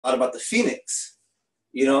thought about the phoenix.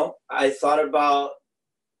 You know, I thought about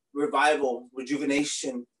revival,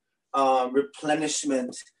 rejuvenation,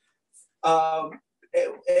 replenishment. And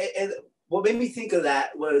what made me think of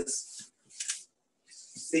that was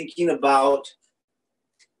thinking about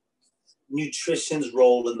nutrition's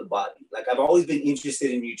role in the body. Like I've always been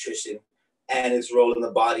interested in nutrition and its role in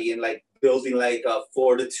the body, and like building like a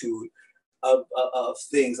fortitude of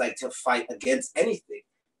things like to fight against anything,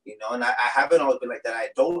 you know. And I haven't always been like that. I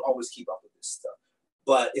don't always keep up with this stuff,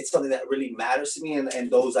 but it's something that really matters to me and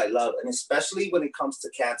those I love, and especially when it comes to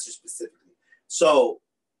cancer specifically. So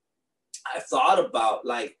I thought about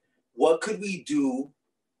like, what could we do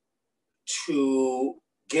to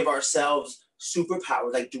give ourselves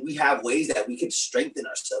superpowers? Like, do we have ways that we can strengthen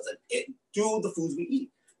ourselves and through the foods we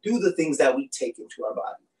eat, through the things that we take into our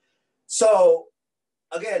body? So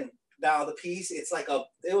again, now the piece, shout out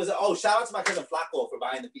to my cousin Flaco for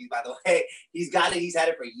buying the piece, by the way. He's got it, he's had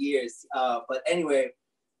it for years. But anyway,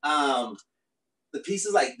 the piece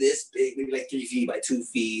is like this big, maybe like 3 feet by 2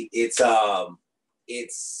 feet.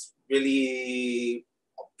 It's really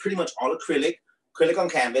pretty much all acrylic on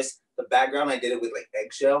canvas. The background, I did it with like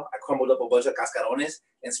eggshell. I crumbled up a bunch of cascarones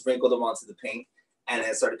and sprinkled them onto the paint, and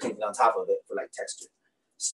then started painting on top of it for like texture.